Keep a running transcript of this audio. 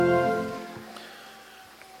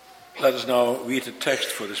Let us now read the text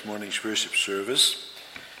for this morning's worship service,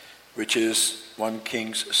 which is 1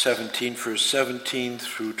 Kings 17, verse 17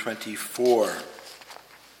 through 24.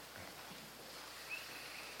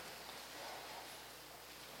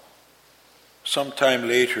 Some time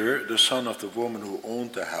later, the son of the woman who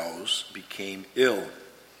owned the house became ill.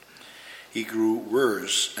 He grew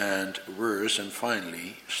worse and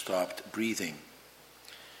finally stopped breathing.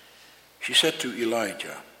 She said to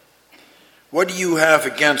Elijah, "What do you have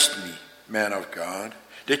against me, man of God?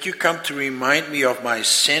 Did you come to remind me of my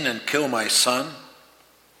sin and kill my son?"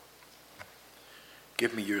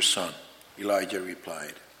 "Give me your son," Elijah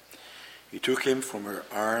replied. He took him from her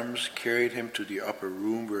arms, carried him to the upper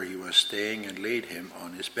room where he was staying, and laid him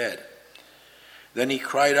on his bed. Then he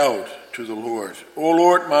cried out to the Lord, "O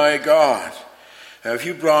Lord my God, have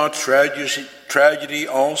you brought tragedy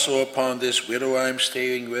also upon this widow I am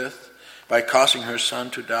staying with, by causing her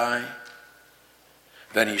son to die?"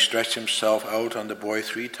 Then he stretched himself out on the boy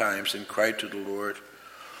 3 times and cried to the Lord,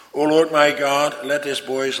 "O Lord my God, let this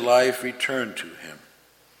boy's life return to him."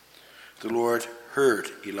 The Lord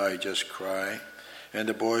heard Elijah's cry, and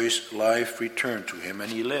the boy's life returned to him,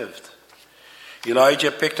 and he lived.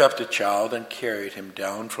 Elijah picked up the child and carried him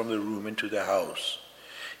down from the room into the house.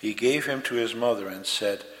 He gave him to his mother and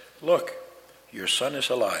said, "Look, your son is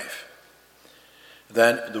alive."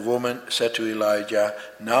 Then the woman said to Elijah,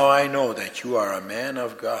 "Now I know that you are a man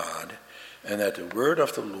of God, and that the word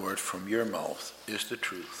of the Lord from your mouth is the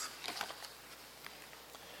truth."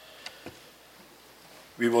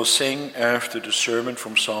 We will sing after the sermon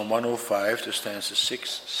from Psalm 105, the stanzas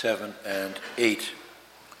 6, 7, and 8.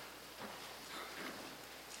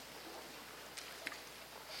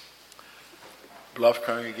 Beloved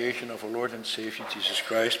congregation of our Lord and Savior Jesus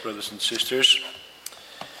Christ, brothers and sisters,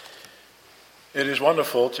 it is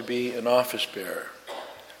wonderful to be an office bearer.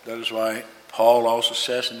 That is why Paul also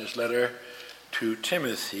says in his letter to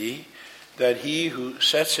Timothy that he who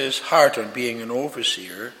sets his heart on being an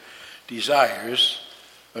overseer desires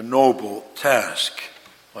a noble task.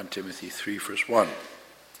 1 Timothy 3, verse 1.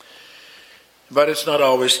 But it's not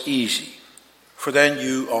always easy, for then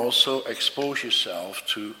you also expose yourself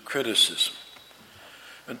to criticism.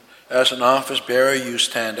 And as an office bearer, you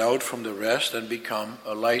stand out from the rest and become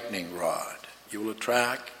a lightning rod. You will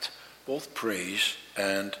attract both praise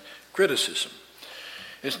and criticism.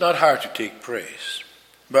 It's not hard to take praise,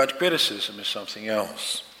 but criticism is something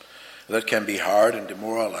else. That can be hard and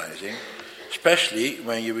demoralizing, especially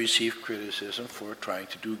when you receive criticism for trying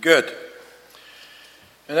to do good.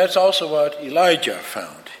 And that's also what Elijah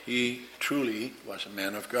found. He truly was a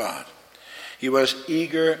man of God. He was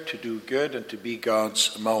eager to do good and to be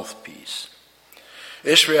God's mouthpiece.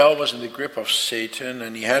 Israel was in the grip of Satan,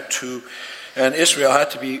 and Israel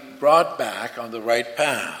had to be brought back on the right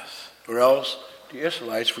path, or else the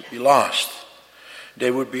Israelites would be lost.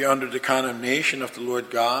 They would be under the condemnation of the Lord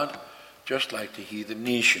God, just like the heathen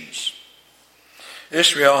nations.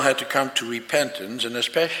 Israel had to come to repentance, and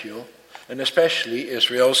especially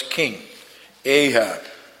Israel's king, Ahab.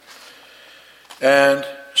 And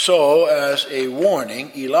so, as a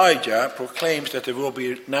warning, Elijah proclaims that there will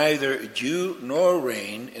be neither dew nor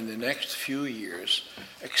rain in the next few years,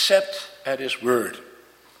 except at his word.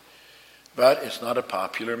 But it's not a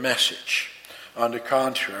popular message. On the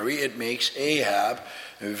contrary, it makes Ahab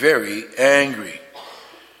very angry.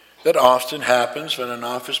 That often happens when an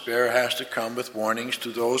office bearer has to come with warnings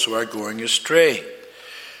to those who are going astray.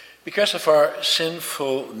 Because of our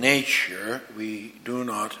sinful nature, we do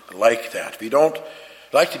not like that. We don't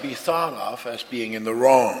like to be thought of as being in the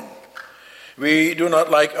wrong. We do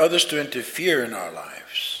not like others to interfere in our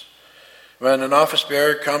lives. When an office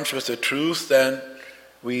bearer comes with the truth, then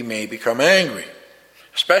we may become angry,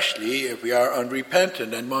 especially if we are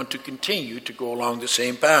unrepentant and want to continue to go along the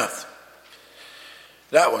same path.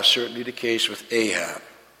 That was certainly the case with Ahab.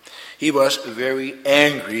 He was very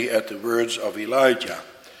angry at the words of Elijah,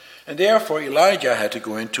 and therefore Elijah had to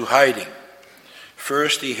go into hiding.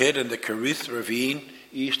 First, he hid in the Kerith ravine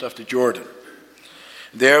east of the Jordan.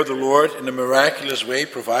 There the Lord, in a miraculous way,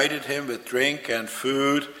 provided him with drink and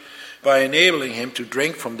food by enabling him to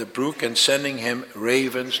drink from the brook and sending him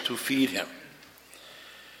ravens to feed him.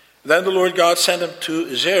 Then the Lord God sent him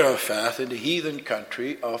to Zarephath in the heathen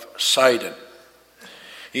country of Sidon.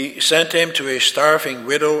 He sent him to a starving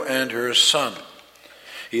widow and her son.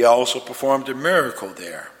 He also performed a miracle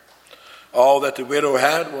there. All that the widow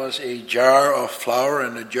had was a jar of flour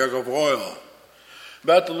and a jug of oil.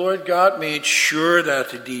 But the Lord God made sure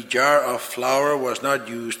that the jar of flour was not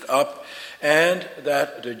used up and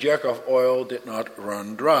that the jug of oil did not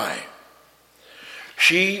run dry.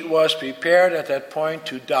 She was prepared at that point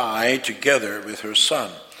to die together with her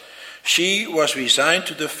son. She was resigned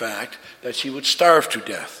to the fact that she would starve to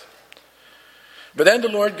death. But then the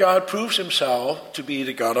Lord God proves himself to be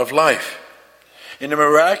the God of life. In a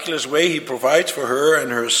miraculous way, he provides for her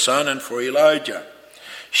and her son and for Elijah.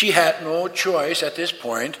 She had no choice at this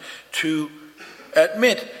point to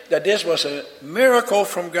admit that this was a miracle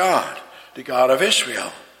from God, the God of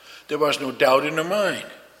Israel. There was no doubt in her mind.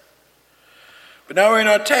 But now in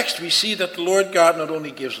our text, we see that the Lord God not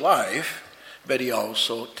only gives life, but he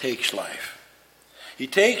also takes life. He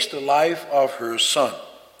takes the life of her son.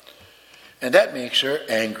 And that makes her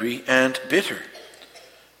angry and bitter.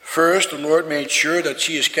 First, the Lord made sure that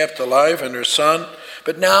she is kept alive and her son,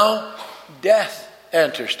 but now death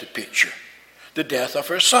enters the picture, the death of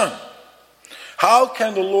her son. How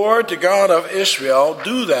can the Lord, the God of Israel,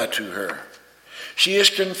 do that to her? She is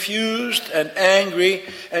confused and angry,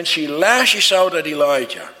 and she lashes out at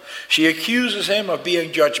Elijah. She accuses him of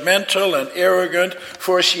being judgmental and arrogant,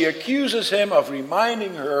 for she accuses him of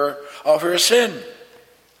reminding her of her sin.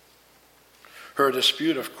 Her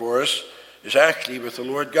dispute, of course, is actually with the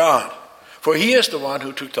Lord God, for he is the one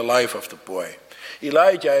who took the life of the boy.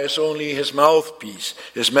 Elijah is only his mouthpiece,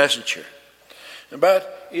 his messenger.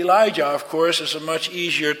 But Elijah, of course, is a much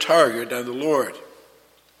easier target than the Lord.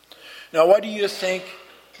 Now, what do you think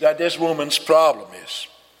that this woman's problem is?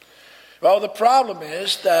 Well, the problem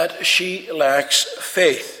is that she lacks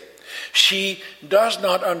faith. She does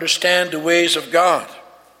not understand the ways of God.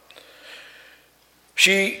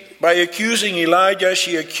 By accusing Elijah,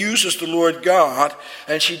 she accuses the Lord God,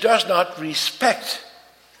 and she does not respect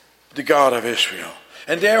the God of Israel.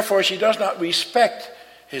 And therefore, she does not respect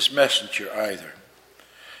his messenger either.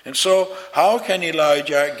 And so, how can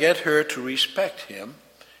Elijah get her to respect him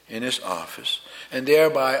in his office, and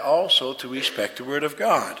thereby also to respect the word of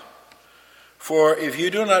God? For if you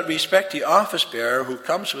do not respect the office bearer who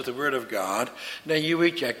comes with the word of God, then you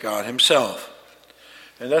reject God himself.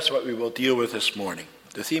 And that's what we will deal with this morning.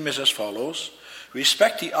 The theme is as follows: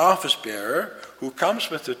 respect the office bearer who comes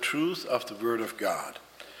with the truth of the word of God.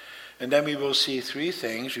 And then we will see three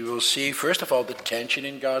things. We will see, first of all, the tension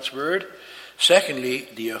in God's word. Secondly,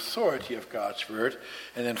 the authority of God's word.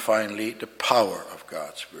 And then finally, the power of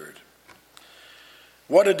God's word.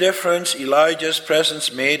 What a difference Elijah's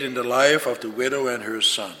presence made in the life of the widow and her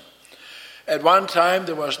son. At one time,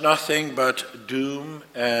 there was nothing but doom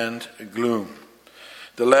and gloom.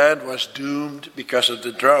 The land was doomed because of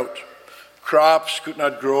the drought. Crops could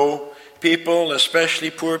not grow. People,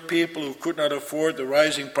 especially poor people who could not afford the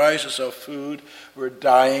rising prices of food, were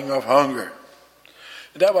dying of hunger.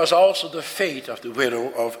 That was also the fate of the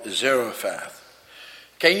widow of Zarephath.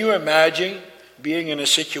 Can you imagine being in a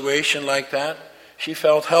situation like that? She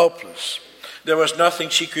felt helpless. There was nothing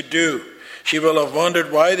she could do. She will have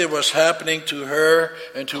wondered why this was happening to her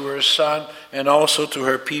and to her son and also to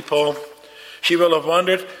her people. She will have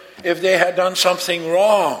wondered if they had done something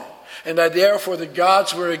wrong and that therefore the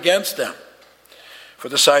gods were against them. For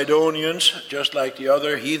the Sidonians, just like the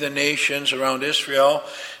other heathen nations around Israel,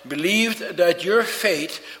 believed that your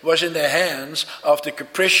fate was in the hands of the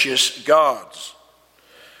capricious gods.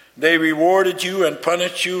 They rewarded you and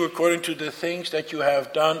punished you according to the things that you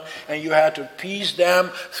have done, and you had to appease them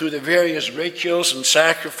through the various rituals and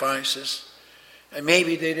sacrifices. And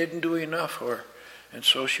maybe they didn't do enough for her, and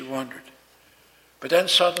so she wondered. But then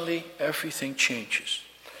suddenly everything changes,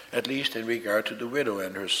 at least in regard to the widow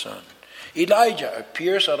and her son. Elijah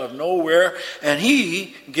appears out of nowhere, and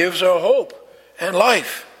he gives her hope and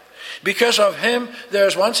life. Because of him,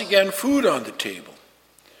 there's once again food on the table.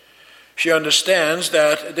 She understands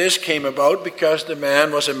that this came about because the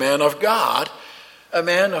man was a man of God, a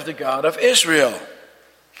man of the God of Israel.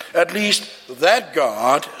 At least that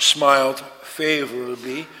God smiled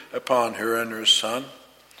favorably upon her and her son.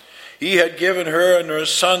 He had given her and her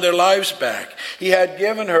son their lives back. He had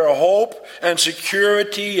given her hope and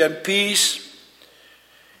security and peace.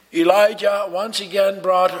 Elijah once again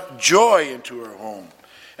brought joy into her home.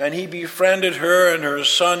 And he befriended her and her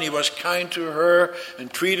son. He was kind to her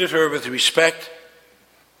and treated her with respect.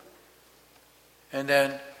 And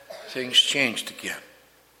then things changed again.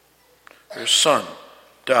 Her son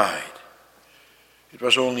died. It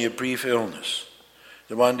was only a brief illness.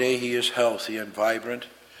 The one day he is healthy and vibrant,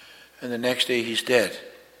 and the next day he's dead.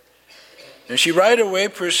 And she right away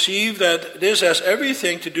perceived that this has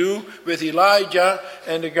everything to do with Elijah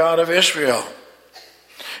and the God of Israel.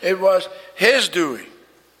 It was his doing.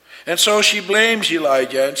 And so she blames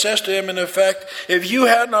Elijah and says to him, in effect, if you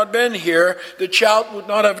had not been here, the child would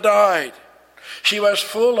not have died. She was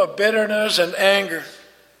full of bitterness and anger.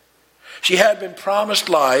 She had been promised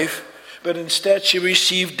life, but instead she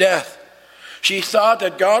received death. She thought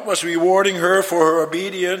that God was rewarding her for her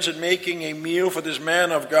obedience in making a meal for this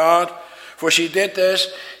man of God, for she did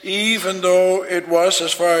this even though it was,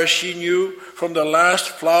 as far as she knew, from the last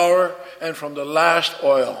flour and from the last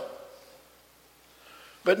oil.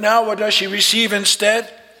 But now what does she receive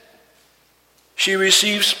instead? She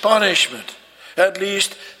receives punishment. At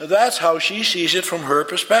least that's how she sees it from her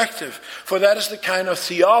perspective. For that is the kind of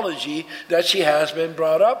theology that she has been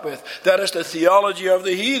brought up with. That is the theology of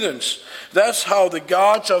the heathens. That's how the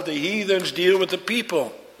gods of the heathens deal with the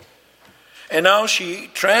people. And now she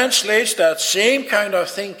translates that same kind of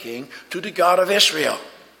thinking to the God of Israel.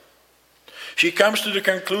 She comes to the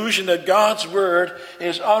conclusion that God's word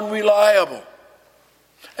is unreliable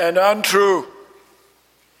and untrue.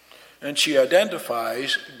 And she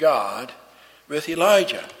identifies God with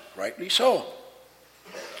Elijah, rightly so.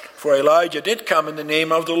 For Elijah did come in the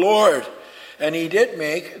name of the Lord, and he did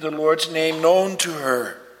make the Lord's name known to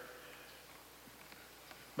her.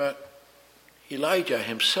 But Elijah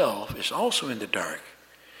himself is also in the dark.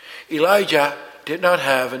 Elijah did not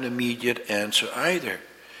have an immediate answer either.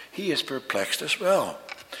 He is perplexed as well.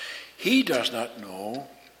 He does not know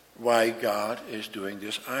why God is doing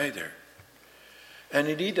this either. And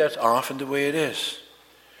indeed, that's often the way it is.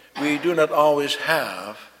 We do not always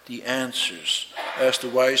have the answers as to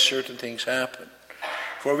why certain things happen.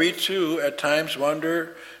 For we too at times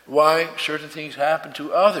wonder why certain things happen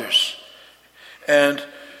to others,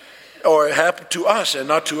 or happen to us and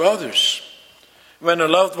not to others. When a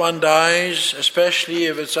loved one dies, especially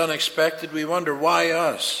if it's unexpected, we wonder, why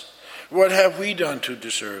us? What have we done to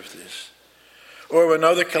deserve this? Or when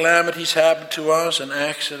other calamities happen to us, an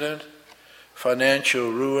accident,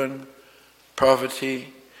 financial ruin,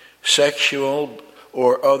 poverty, sexual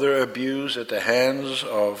or other abuse at the hands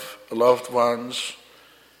of loved ones.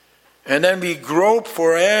 And then we grope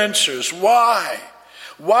for answers. Why?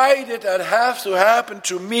 Why did that have to happen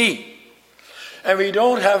to me? And we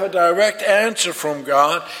don't have a direct answer from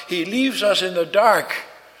God. He leaves us in the dark,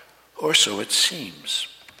 or so it seems.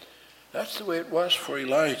 That's the way it was for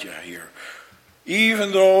Elijah here.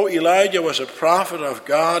 Even though Elijah was a prophet of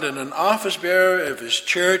God and an office bearer of his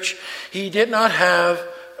church, he did not have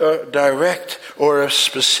a direct or a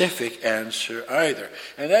specific answer either.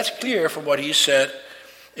 And that's clear from what he said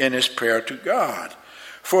in his prayer to God.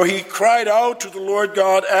 For he cried out to the Lord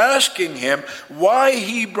God, asking him why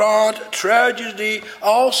he brought tragedy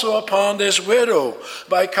also upon this widow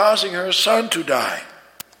by causing her son to die.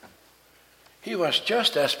 He was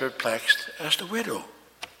just as perplexed as the widow.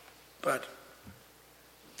 But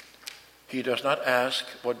he does not ask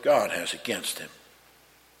what God has against him,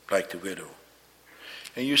 like the widow.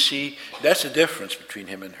 And you see, that's the difference between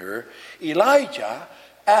him and her. Elijah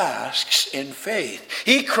asks in faith.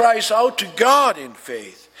 He cries out to God in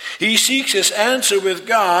faith. He seeks his answer with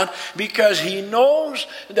God because he knows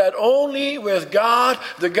that only with God,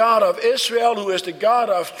 the God of Israel, who is the God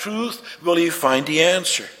of truth, will he find the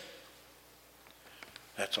answer.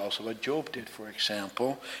 That's also what Job did, for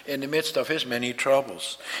example, in the midst of his many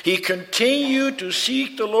troubles. He continued to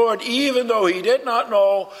seek the Lord even though he did not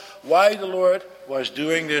know why the Lord was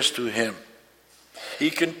doing this to him.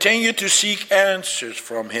 He continued to seek answers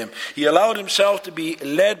from him. He allowed himself to be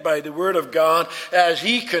led by the word of God as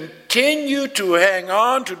he continued to hang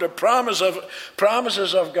on to the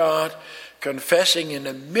promises of God, confessing in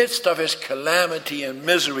the midst of his calamity and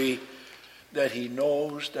misery that he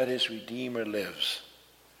knows that his Redeemer lives.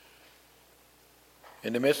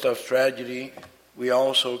 In the midst of tragedy, we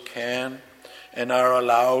also can and are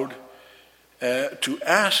allowed to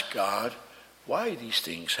ask God why these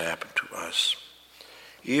things happen to us.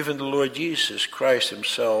 Even the Lord Jesus Christ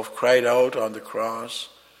himself cried out on the cross,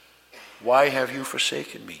 "Why have you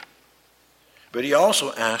forsaken me?" But he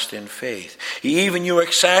also asked in faith. He even knew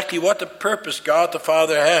exactly what the purpose God the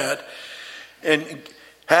Father had in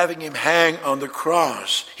having him hang on the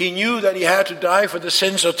cross. He knew that he had to die for the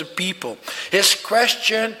sins of the people. His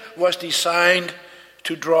question was designed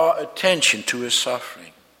to draw attention to his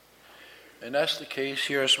suffering. And that's the case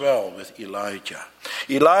here as well with Elijah.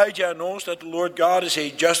 Elijah knows that the Lord God is a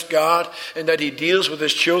just God and that he deals with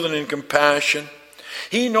his children in compassion.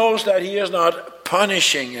 He knows that he is not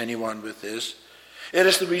punishing anyone with this. It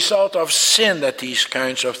is the result of sin that these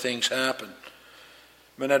kinds of things happen.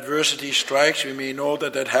 When adversity strikes, we may know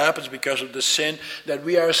that happens because of the sin that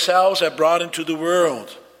we ourselves have brought into the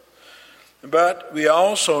world. But we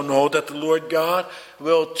also know that the Lord God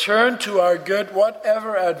will turn to our good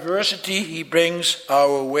whatever adversity he brings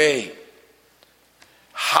our way.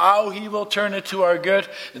 How he will turn it to our good,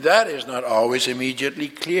 that is not always immediately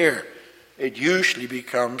clear. It usually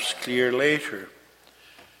becomes clear later.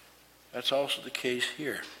 That's also the case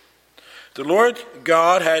here. The Lord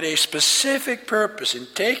God had a specific purpose in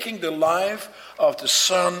taking the life of the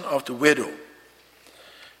son of the widow.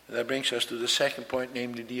 That brings us to the second point,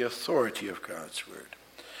 namely the authority of God's word.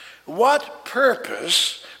 What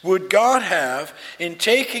purpose would God have in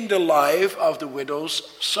taking the life of the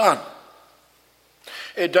widow's son?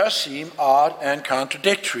 It does seem odd and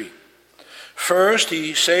contradictory. First,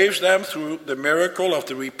 he saves them through the miracle of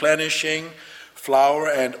the replenishing flour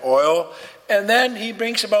and oil, and then he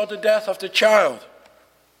brings about the death of the child.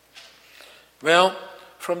 Well,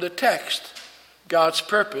 from the text, God's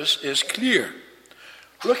purpose is clear.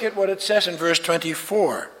 Look at what it says in verse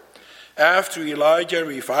 24. After Elijah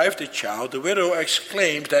revived the child, the widow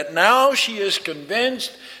exclaims that now she is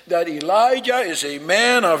convinced that Elijah is a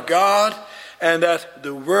man of God and that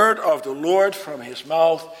the word of the Lord from his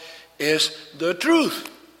mouth is the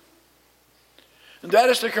truth. And that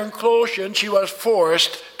is the conclusion she was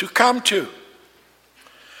forced to come to.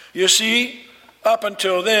 You see, up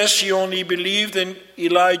until this, she only believed in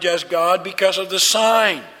Elijah as God because of the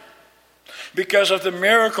sign, because of the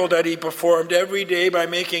miracle that he performed every day by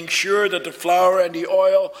making sure that the flour and the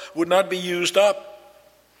oil would not be used up.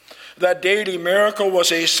 That daily miracle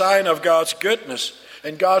was a sign of God's goodness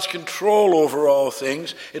and God's control over all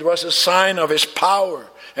things. It was a sign of his power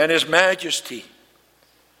and his majesty.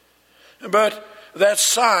 But that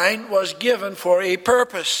sign was given for a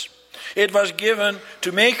purpose. It was given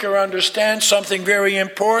to make her understand something very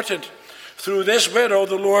important. Through this widow,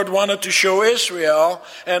 the Lord wanted to show Israel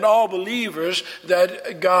and all believers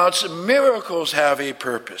that God's miracles have a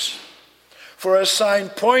purpose. For a sign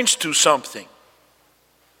points to something.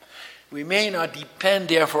 We may not depend,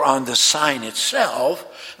 therefore, on the sign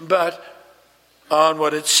itself, but on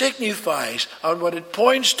what it signifies, on what it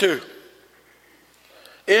points to.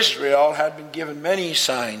 Israel had been given many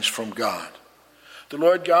signs from God. The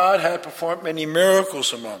Lord God had performed many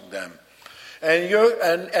miracles among them. And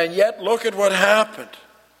yet look at what happened.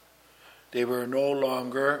 They were no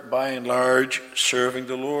longer, by and large, serving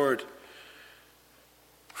the Lord.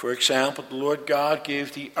 For example, the Lord God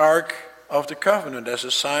gave the Ark of the Covenant as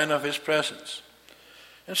a sign of his presence.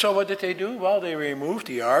 And so what did they do? Well, they removed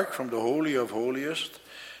the Ark from the Holy of Holiest,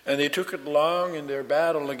 and they took it along in their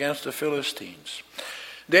battle against the Philistines.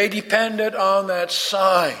 They depended on that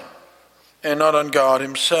sign and not on God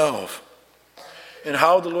himself. And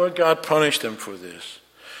how the Lord God punished them for this.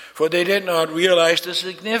 For they did not realize the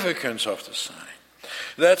significance of the sign.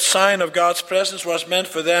 That sign of God's presence was meant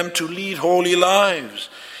for them to lead holy lives.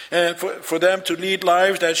 And for them to lead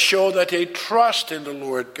lives that show that they trust in the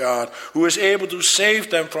Lord God, who is able to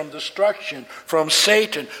save them from destruction, from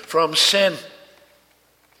Satan, from sin.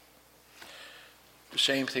 The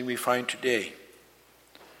same thing we find today.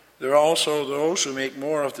 There are also those who make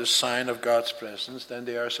more of the sign of God's presence than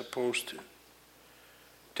they are supposed to.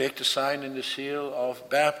 Take the sign and the seal of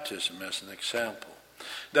baptism as an example.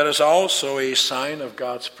 That is also a sign of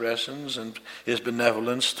God's presence and his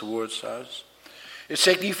benevolence towards us. It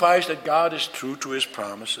signifies that God is true to his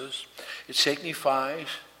promises. It signifies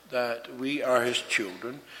that we are his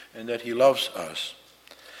children and that he loves us.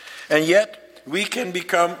 And yet, we can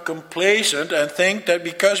become complacent and think that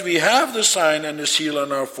because we have the sign and the seal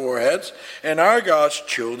on our foreheads and are God's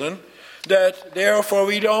children, that therefore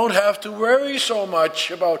we don't have to worry so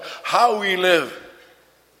much about how we live.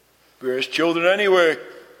 We're his children anyway.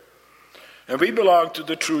 And we belong to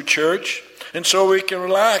the true church. And so we can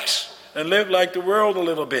relax and live like the world a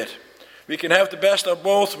little bit. We can have the best of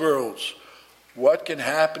both worlds. What can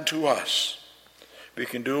happen to us? We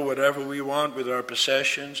can do whatever we want with our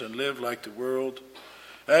possessions and live like the world.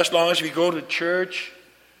 As long as we go to church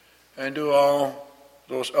and do all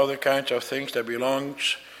those other kinds of things that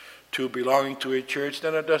belonging to a church,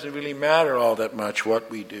 then it doesn't really matter all that much what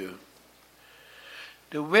we do.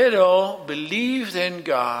 The widow believed in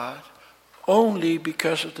God only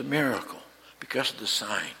because of the miracle, because of the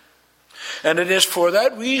sign. And it is for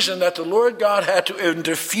that reason that the Lord God had to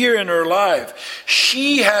interfere in her life.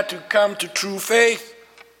 She had to come to true faith.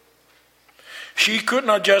 She could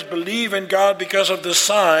not just believe in God because of the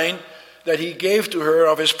sign that he gave to her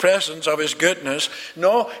of his presence, of his goodness.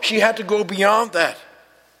 No, she had to go beyond that.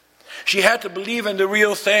 She had to believe in the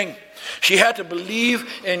real thing. She had to believe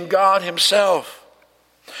in God himself.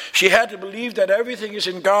 She had to believe that everything is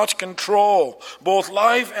in God's control, both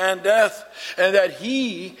life and death, and that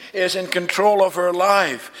he is in control of her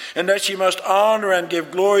life, and that she must honor and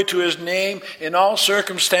give glory to his name in all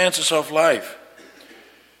circumstances of life.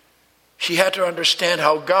 She had to understand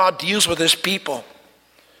how God deals with his people,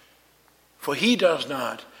 for he does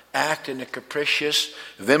not act in a capricious,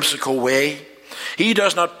 whimsical way. He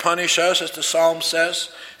does not punish us, as the psalm says,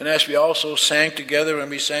 and as we also sang together when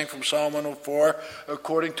we sang from Psalm 104,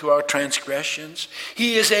 according to our transgressions.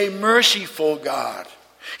 He is a merciful God.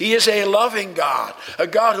 He is a loving God, a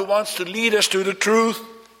God who wants to lead us to the truth.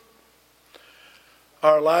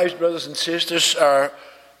 Our lives, brothers and sisters, are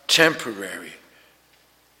temporary.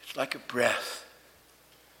 It's like a breath.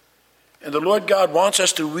 And the Lord God wants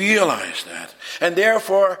us to realize that. And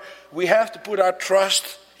therefore, we have to put our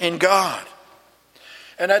trust in God.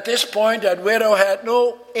 And at this point, that widow had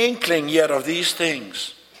no inkling yet of these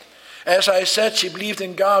things. As I said, she believed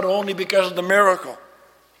in God only because of the miracle.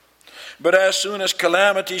 But as soon as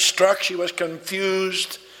calamity struck, she was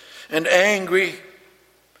confused and angry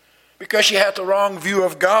because she had the wrong view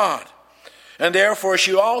of God. And therefore,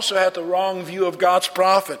 she also had the wrong view of God's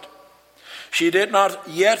prophet. She did not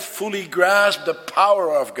yet fully grasp the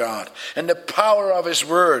power of God and the power of His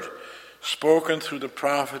word spoken through the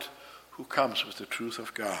prophet who comes with the truth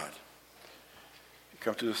of God. We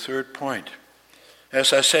come to the third point.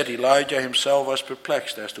 As I said, Elijah himself was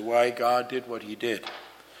perplexed as to why God did what He did.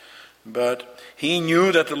 But he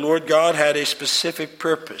knew that the Lord God had a specific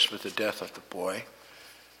purpose with the death of the boy,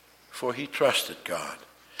 for he trusted God.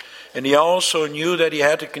 And he also knew that he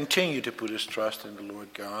had to continue to put his trust in the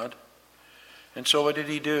Lord God. And so what did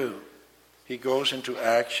he do? He goes into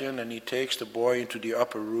action and he takes the boy into the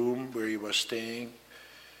upper room where he was staying,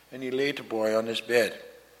 and he laid the boy on his bed.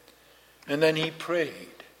 And then he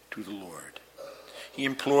prayed to the Lord. He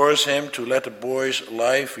implores him to let the boy's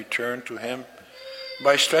life return to him.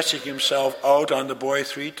 By stretching himself out on the boy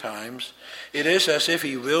 3 times, it is as if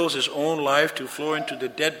he wills his own life to flow into the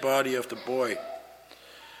dead body of the boy.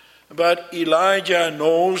 But Elijah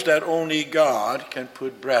knows that only God can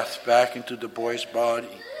put breath back into the boy's body.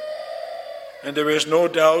 And there is no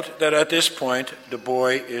doubt that at this point the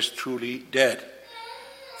boy is truly dead.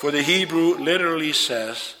 For the Hebrew literally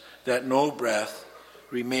says that no breath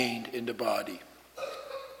remained in the body.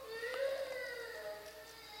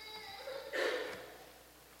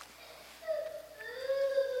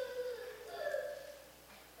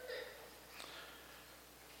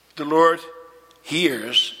 The Lord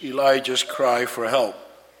hears Elijah's cry for help.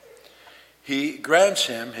 He grants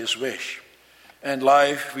him his wish, and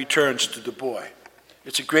life returns to the boy.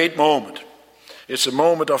 It's a great moment. It's a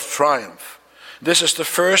moment of triumph. This is the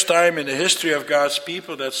first time in the history of God's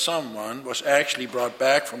people that someone was actually brought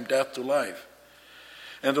back from death to life.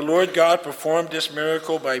 And the Lord God performed this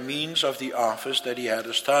miracle by means of the office that He had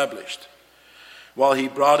established. While He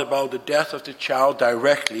brought about the death of the child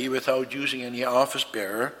directly without using any office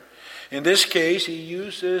bearer, in this case, He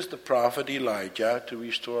uses the prophet Elijah to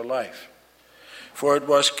restore life. For it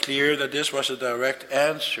was clear that this was a direct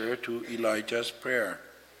answer to Elijah's prayer.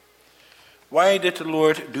 Why did the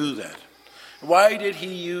Lord do that? Why did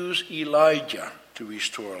He use Elijah to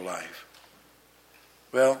restore life?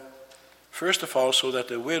 Well, first of all, so that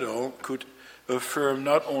the widow could affirm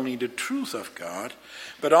not only the truth of God,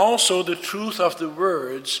 but also the truth of the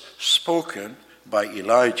words spoken by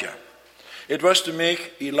Elijah. It was to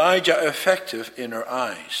make Elijah effective in her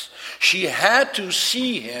eyes. She had to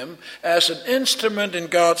see him as an instrument in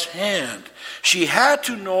God's hand. She had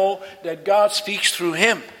to know that God speaks through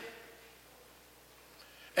him,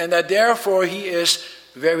 and that therefore he is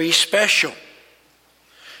very special.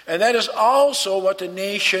 And that is also what the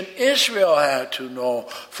nation Israel had to know,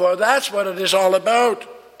 for that's what it is all about.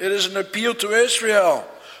 It is an appeal to Israel,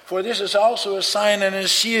 for this is also a sign and a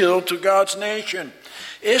seal to God's nation.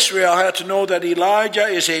 Israel had to know that Elijah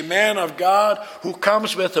is a man of God who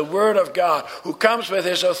comes with the word of God, who comes with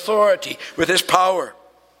his authority, with his power.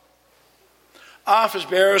 Office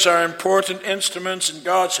bearers are important instruments in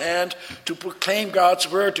God's hand to proclaim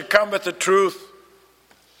God's word, to come with the truth.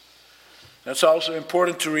 That's also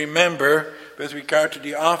important to remember with regard to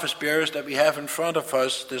the office bearers that we have in front of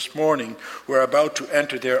us this morning who are about to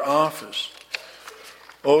enter their office.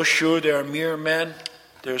 Oh, sure, they are mere men,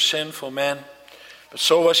 they're sinful men. But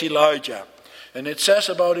so was Elijah. And it says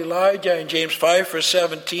about Elijah in James 5 verse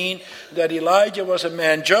 17 that Elijah was a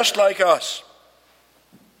man just like us.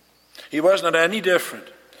 He was not any different.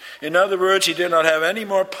 In other words, he did not have any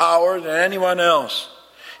more power than anyone else.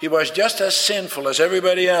 He was just as sinful as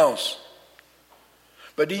everybody else.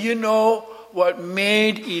 But do you know what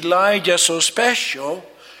made Elijah so special?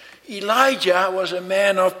 Elijah was a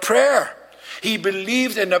man of prayer. He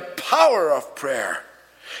believed in the power of prayer.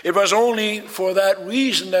 It was only for that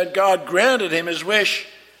reason that God granted him his wish.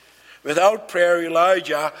 Without prayer,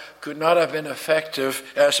 Elijah could not have been effective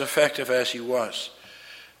as he was.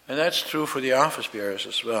 And that's true for the office bearers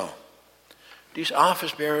as well. These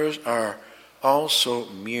office bearers are also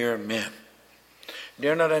mere men.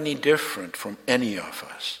 They're not any different from any of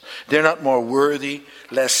us. They're not more worthy,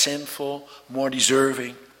 less sinful, more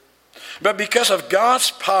deserving. But because of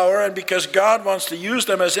God's power and because God wants to use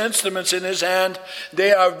them as instruments in his hand,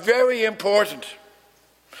 they are very important.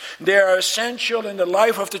 They are essential in the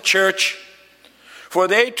life of the church, for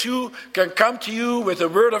they too can come to you with the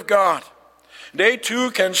word of God. They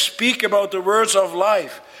too can speak about the words of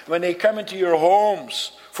life when they come into your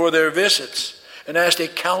homes for their visits, and as they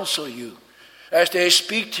counsel you, as they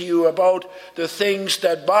speak to you about the things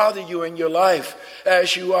that bother you in your life,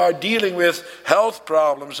 as you are dealing with health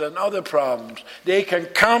problems and other problems. They can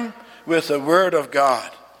come with the word of God.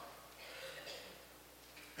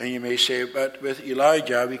 And you may say, but with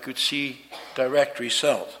Elijah we could see direct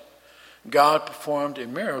result. God performed a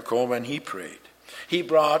miracle when he prayed. He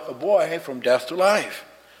brought a boy from death to life.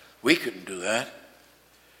 We couldn't do that.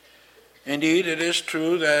 Indeed, it is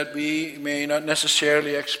true that we may not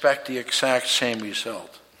necessarily expect the exact same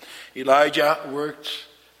result. Elijah worked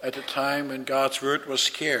at the time when God's word was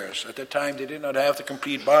scarce. At the time they did not have the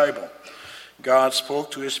complete Bible. God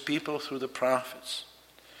spoke to his people through the prophets.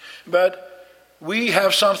 But we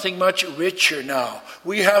have something much richer now.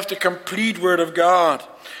 We have the complete word of God.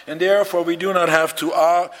 And therefore we do not have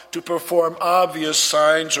to perform obvious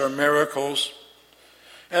signs or miracles.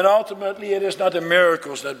 And ultimately, it is not the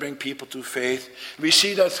miracles that bring people to faith. We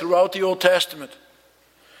see that throughout the Old Testament.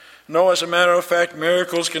 No, as a matter of fact,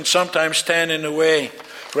 miracles can sometimes stand in the way.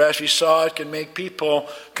 For as we saw, it can make people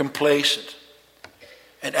complacent.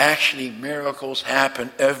 And actually, miracles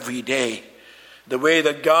happen every day. The way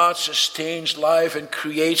that God sustains life and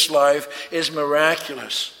creates life is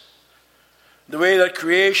miraculous. The way that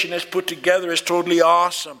creation is put together is totally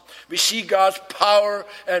awesome. We see God's power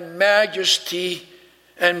and majesty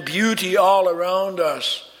and beauty all around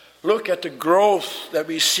us. Look at the growth that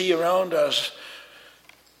we see around us.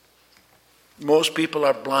 Most people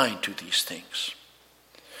are blind to these things.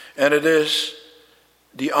 And it is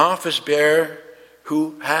the office bearer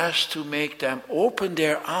who has to make them open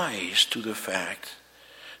their eyes to the fact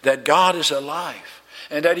that God is alive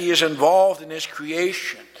and that he is involved in his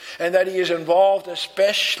creation and that he is involved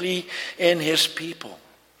especially in his people.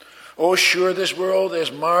 Oh, sure, this world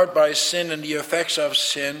is marred by sin and the effects of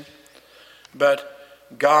sin, but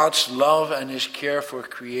God's love and his care for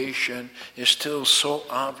creation is still so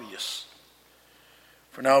obvious.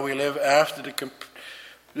 For now we live after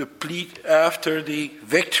the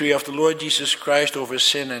victory of the Lord Jesus Christ over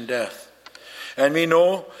sin and death. And we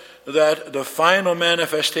know that the final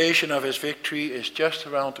manifestation of his victory is just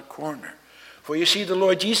around the corner. For you see, the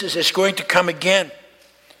Lord Jesus is going to come again.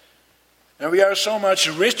 And we are so much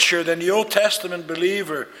richer than the Old Testament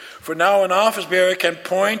believer. For now an office bearer can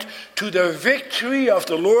point to the victory of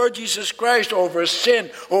the Lord Jesus Christ over sin,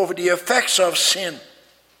 over the effects of sin.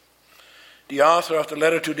 The author of the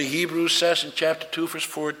letter to the Hebrews says in chapter 2, verse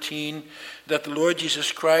 14, that the Lord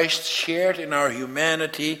Jesus Christ shared in our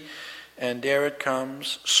humanity, and there it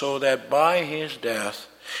comes, so that by his death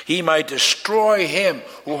he might destroy him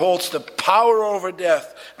who holds the power over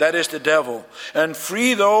death, that is the devil, and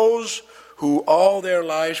free those who all their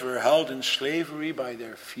lives were held in slavery by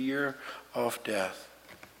their fear of death.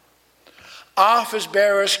 Office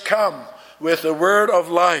bearers come with the word of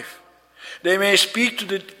life. They may speak to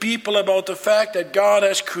the people about the fact that God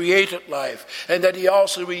has created life and that he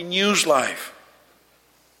also renews life.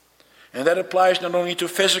 And that applies not only to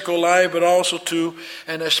physical life but also to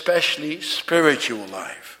and especially spiritual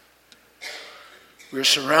life. We're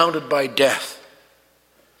surrounded by death.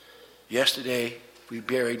 Yesterday, we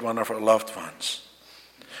buried one of our loved ones.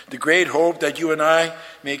 The great hope that you and I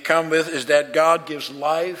may come with is that God gives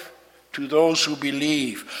life to those who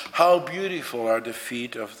believe. How beautiful are the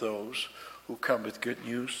feet of those who come with good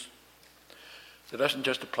news. That doesn't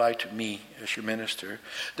just apply to me as your minister.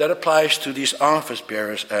 That applies to these office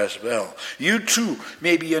bearers as well. You too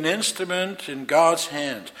may be an instrument in God's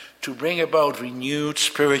hand to bring about renewed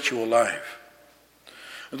spiritual life.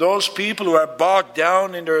 Those people who are bogged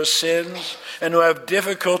down in their sins and who have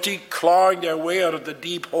difficulty clawing their way out of the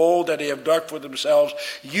deep hole that they have dug for themselves,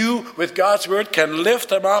 you, with God's word, can lift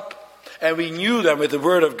them up and renew them with the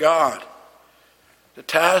word of God. The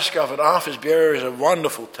task of an office bearer is a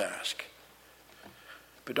wonderful task.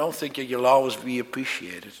 But don't think that you'll always be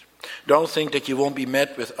appreciated. Don't think that you won't be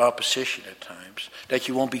met with opposition at times, that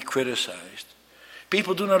you won't be criticized.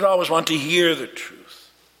 People do not always want to hear the truth.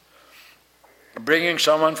 Bringing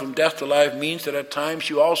someone from death to life means that at times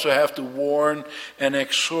you also have to warn and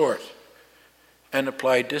exhort and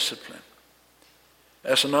apply discipline.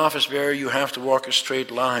 As an office bearer, you have to walk a straight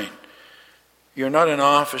line. You're not in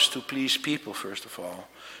office to please people, first of all,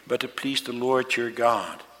 but to please the Lord your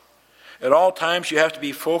God. At all times you have to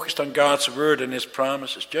be focused on God's word and his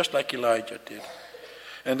promises, just like Elijah did.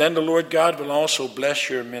 And then the Lord God will also bless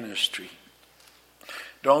your ministry.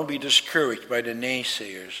 Don't be discouraged by the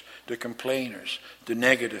naysayers, the complainers, the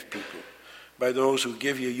negative people, by those who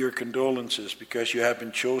give you your condolences because you have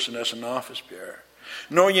been chosen as an office bearer.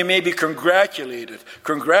 No, you may be congratulated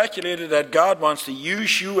that God wants to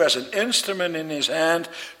use you as an instrument in his hand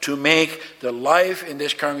to make the life in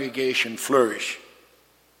this congregation flourish.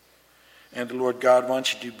 And the Lord God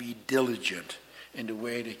wants you to be diligent in the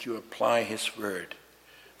way that you apply his word.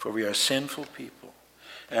 For we are sinful people,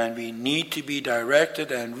 and we need to be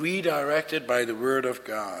directed and redirected by the word of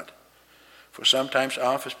God. For sometimes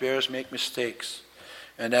office bearers make mistakes,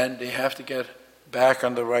 and then they have to get back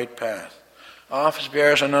on the right path. Office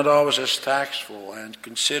bearers are not always as tactful and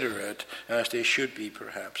considerate as they should be,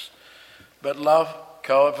 perhaps. But love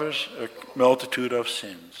covers a multitude of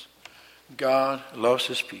sins. God loves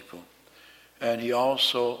his people, and he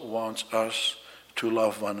also wants us to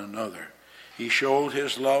love one another. He showed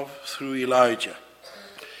his love through Elijah.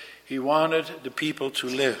 He wanted the people to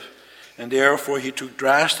live, and therefore he took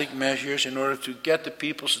drastic measures in order to get the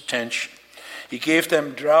people's attention. He gave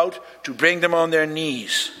them drought to bring them on their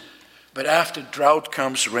knees. But after drought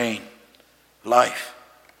comes rain, life.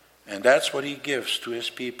 And that's what he gives to his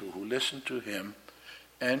people who listen to him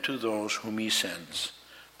and to those whom he sends.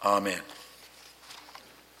 Amen.